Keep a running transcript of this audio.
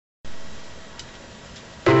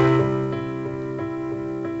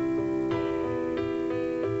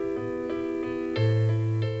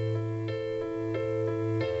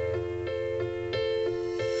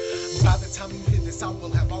time you hear this, I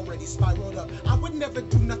will have already spiraled up. I would never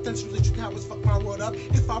do nothing to let you cowards fuck my world up.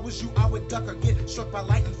 If I was you, I would duck or get struck by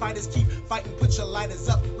lightning. Fighters keep fighting, put your lighters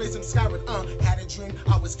up, raise them skyward. Had a dream,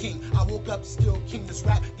 I was king. I woke up still king. This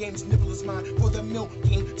rap game's nibble is mine for the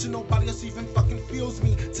milking. To nobody else even fucking feels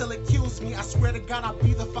me till it kills me. I swear to God, I'll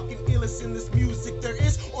be the fucking illest in this music there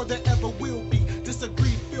is or there ever will be.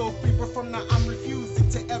 Disagree, feel free, but from now I'm refusing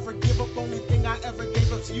to ever give up. Only thing I ever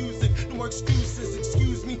gave up's music. No more excuses,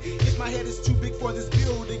 excuse me if my head is too big for this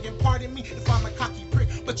building. And pardon me if I'm a cocky prick,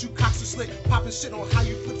 but you cocks are slick, popping shit on how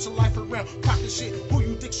you flip your life around. Crocking shit, who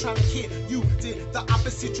you dicks trying to kid? You did the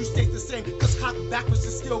opposite, you stayed the same. Cause cock backwards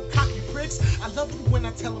is still cocky pricks. I love you when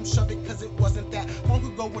I tell him shove it, cause it wasn't that long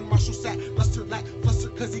ago when Marshall sat luster like fluster,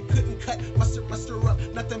 cause he couldn't cut muster up.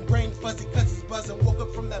 Nothing brain fuzzy, cause he's buzzing. Woke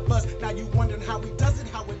up from that buzz, now you wondering how he does it,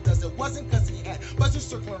 how it does it. Wasn't cause he had buzzers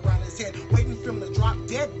circling around his head, waiting for him to drop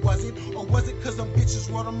dead, was it? Or was it cause them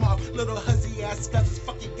bitches wrote him off? Little huzzy ass scuzzers,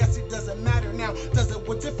 fucking guess it doesn't matter now. Does it?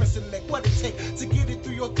 What difference it make? What it take to get it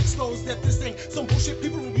through your thick skulls that this ain't some bullshit?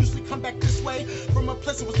 People don't usually come back this way. From a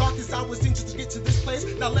place that was dark as I was in just to get to this place.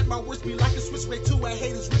 Now let my words be like a switch rate to a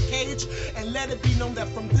hater's ribcage. And let it be known that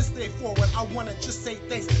from this day forward, I wanna just say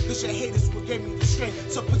thanks. Cause your haters what gave me the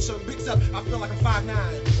strength. So put your bigs up, I feel like I'm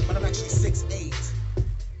 5'9", but I'm actually 6'8".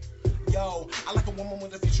 Yo, I like a woman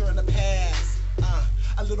with a future and a past.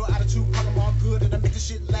 A little attitude, call them all good, and I make the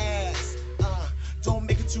shit last. Don't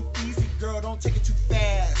make it too easy, girl, don't take it too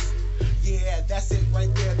fast. Yeah, that's it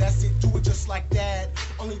right there, that's it, do it just like that.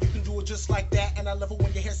 Only you can do it just like that. And I love it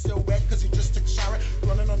when your hair's still wet, cause you just took a shower.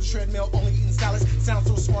 Running on the treadmill, only eating salads. Sounds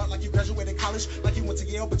so smart, like you graduated college. Like you went to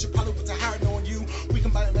Yale, but you probably went to Howard. Knowing you, we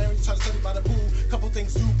combine married, try to study by the pool. Couple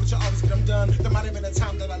things do, but you always get them done. There might have been a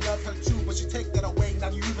time that I loved her too, but you take that away, now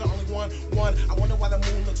you the only one. I wonder why the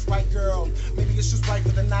moon looks right, girl. Maybe it's just right for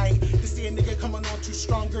the night. To see a nigga coming on too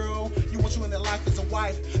strong, girl. You want you in their life as a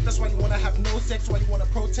wife. That's why you wanna have no sex, why you wanna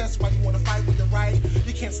protest, why you wanna fight when you're right.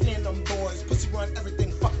 You can't stand them boys, pussy run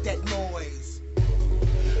everything, fuck that noise.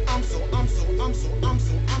 I'm so proud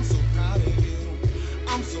of you.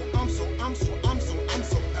 I'm so proud of you. I'm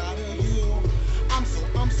so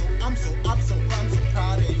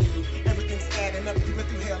proud of you. Everything's adding up, you went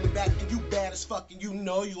through hell and back, and you bad as fuck, and you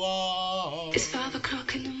know you are. It's 5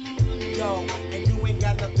 o'clock in the morning. Yo, and you ain't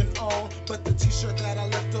got nothing on but the t-shirt that I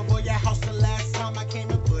left over your house the last time I came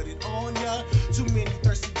and put it on ya. Too many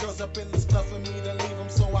thirsty girls up in this club for me to leave them,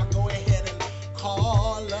 so I go ahead and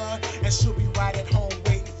call her, and she'll be right at home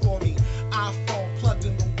waiting for me. iPhone plugged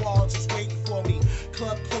in the wall, just waiting for me.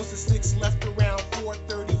 Club closed at 6, left around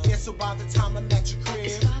 4:30. Yeah, so by the time I'm at your crib,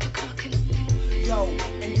 It's 5 o'clock in the morning. yo,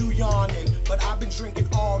 and you yawning, but I've been drinking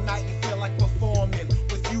all night and feel like performing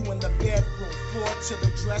with you in the bedroom, floor to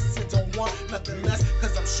the dresser. Don't want nothing less,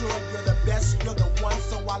 cause I'm sure you're the best, you're the one,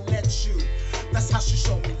 so I let you. That's how she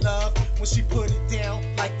showed me love, when she put it down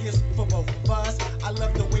like it's for both of us. I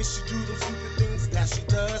love the way she do them stupid things that she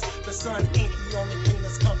does. The sun ain't the only thing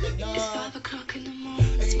that's coming up. It's 5 o'clock in the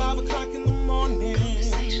morning. It's 5 o'clock in the morning.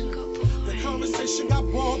 Conversation got boring. The conversation got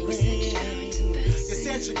boring. You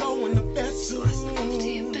said you're going to bed You soon. said you're going to bed So I snuck off to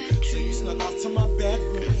your soon. bedroom. So you snuck off to my I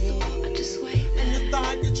bedroom. thought I'd just wait And there. you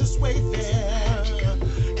thought you'd just wait there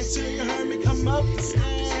until you heard me come up the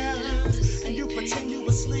stairs. And you pretend you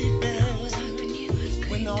were sleeping I was hoping you would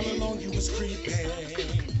when greet all me. along you was creeping.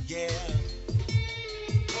 Yeah.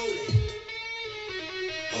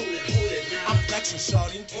 I'm flexing,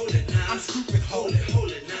 shorty. I'm stupid, hold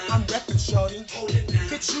it. I'm reppin', shorty.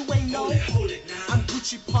 Bitch, you ain't know. I'm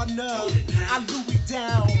Gucci, partner. I Louis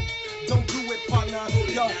down. Don't do it, partner.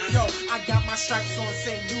 Yo, I got my stripes on,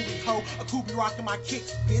 St. Louis, ho. A Kubi rockin' my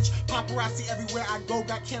kicks, bitch. Paparazzi everywhere I go,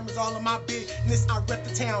 got cameras all in my business. I rep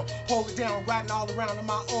the town, hold it down, riding all around in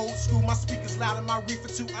my old school. My speakers loud in my reefer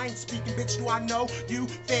too. I ain't speaking, bitch. Do I know you?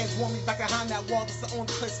 Fans want me back behind that wall. That's the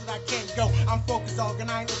only place that I can't go. I'm focused, dog, and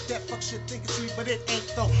I ain't with that fuck shit. Think it's sweet, but it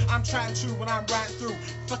ain't though. I'm trying to when I'm riding through.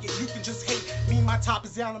 Fuck it, you can just hate me. My top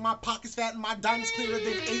is down and my pockets fat and my diamonds clearer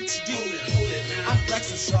than HD. I'm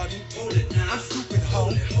flexing, shorty. I'm stupid, ho.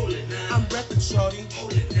 I'm reppin', shorty.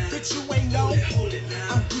 Bitch, you ain't know.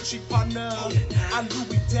 I'm Gucci, partner. I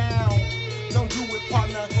Louis down. Don't do it,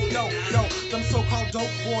 partner. Yo, them so-called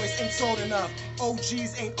dope boys ain't sold enough.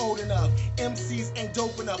 OGs ain't old enough. MCs ain't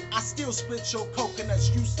dope enough. I still split your coconuts.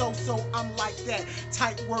 You so, I'm like that.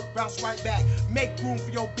 Tight work, bounce right back. Make room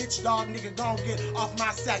for your bitch, dog. Nigga, gon' get off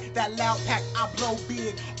my sack. That loud pack, I blow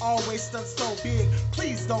big. Always stunt so big.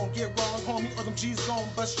 Please don't get wrong, homie, or them G's gon'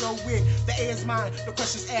 bust your wig. The A is mine, the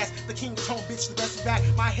question's asked. The king of tone, bitch, the best is back.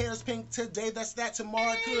 My hair is pink today, that's that.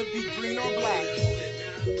 Tomorrow it could be green or black.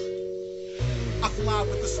 I fly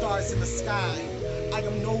with the stars in the sky. I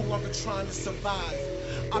am no longer trying to survive.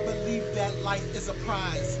 I believe that life is a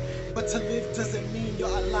prize, but to live doesn't mean you're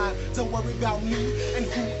alive. Don't worry about me and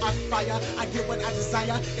who I fire. I get what I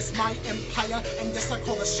desire, it's my empire. And yes, I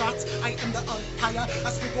call the shots, I am the umpire. I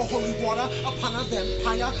sprinkle holy water upon a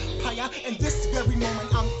vampire. And this very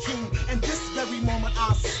moment I'm king. And this very moment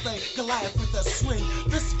I'll slay Goliath with a swing.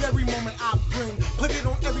 This very moment I bring, put it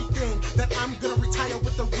on everything, that I'm gonna retire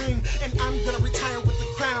with the ring. And I'm gonna retire with the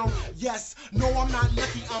crown. Yes, no, I'm not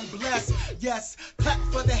lucky, I'm blessed. Yes, clap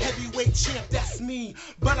for the heavyweight champ, that's me.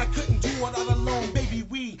 But I couldn't do it all alone, baby.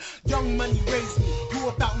 We Young Money raised me, grew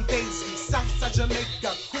up out in Paisley, Southside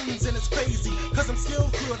Jamaica, Queens, and it's crazy, cause I'm still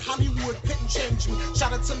good. Hollywood couldn't change me.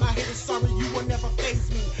 Shout out to my haters, sorry you will never faze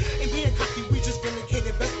me. And being cocky, we just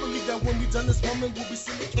vindicated. Best believe that when we done this moment, we'll be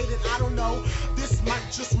syndicated. I don't know, this might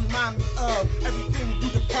just remind me of everything you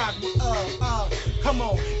deprived me of. Come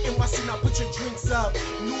on, NYC, now put your drinks up.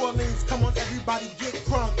 New Orleans, come on, everybody get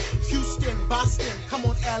crunk. Houston, Boston, come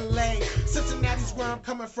on, LA. Cincinnati's where I'm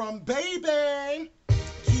coming from, baby.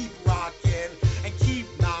 Keep rocking and keep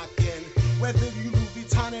knocking, whether you Louis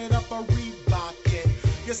Vuitton it up or Reebokin.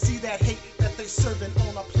 You see that hate that they serving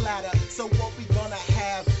on a platter. So what we gonna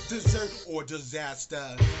have, dessert or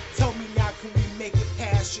disaster? Tell me now, can we make it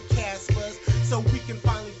past your Caspers, so we can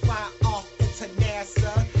finally fly off into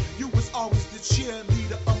NASA? You was always the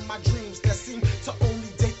cheerleader of my dreams, that seemed to only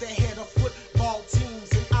date the head of football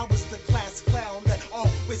teams. And I was the class clown that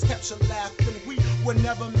always kept you laughing. We were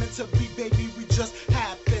never meant to be, baby, we just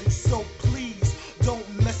happened. So please, don't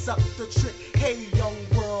mess up the trick. Hey, young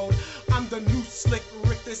world, I'm the new slick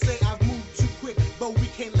Rick. They say I've moved too quick, but we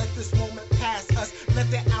can't let this moment pass us.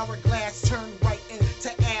 Let the hourglass turn right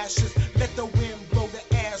into ashes. Let the wind blow the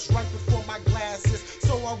ash right before my glasses.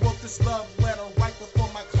 So I wrote this love letter right before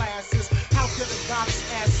my classes. How could a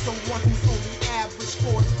goddess ask someone who's only average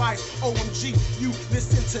for advice? OMG, you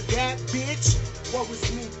listen to that, bitch? What was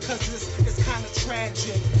me, cause this is kinda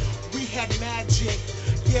tragic. We had magic,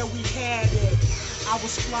 yeah, we had it. I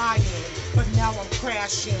was flying, but now I'm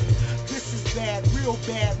crashing. This is bad, real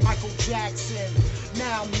bad, Michael Jackson.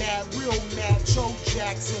 Now I'm mad, real mad, Joe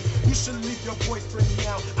Jackson. You should leave your boyfriend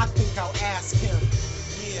now, I think I'll ask him.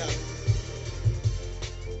 Yeah.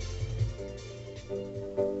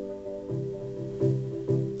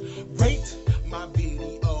 Rate my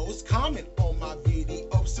videos, comment on my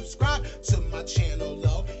video, subscribe to my channel,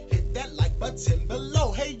 low. Hit that like button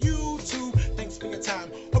below. Hey YouTube, thanks for your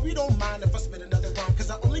time. Hope you don't mind if I spit another rhyme, cause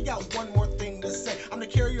I only got one more thing to say. I'm the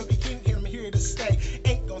karaoke king and I'm here to stay.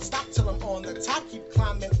 Ain't gonna stop till I'm on the top. Keep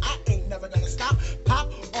climbing, I ain't never gonna stop.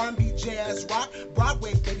 Pop, R&B, jazz, rock,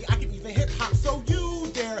 Broadway, baby, I can even hip hop. So you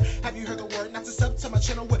there, have you heard the word? Not to sub to my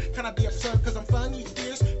channel, what can I be absurd? Cause I'm funny,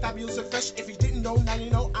 fierce, fabulous, and fresh. If you didn't know, now you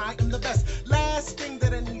know I am the best. Last thing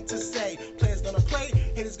that I need to say, players gonna play,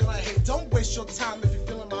 haters gonna hate. Don't waste your time if you're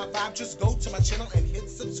feeling my vibe. Just go to my channel and hit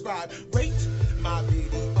subscribe. Rate my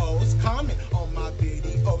videos, comment on my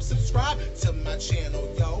video, subscribe to my channel.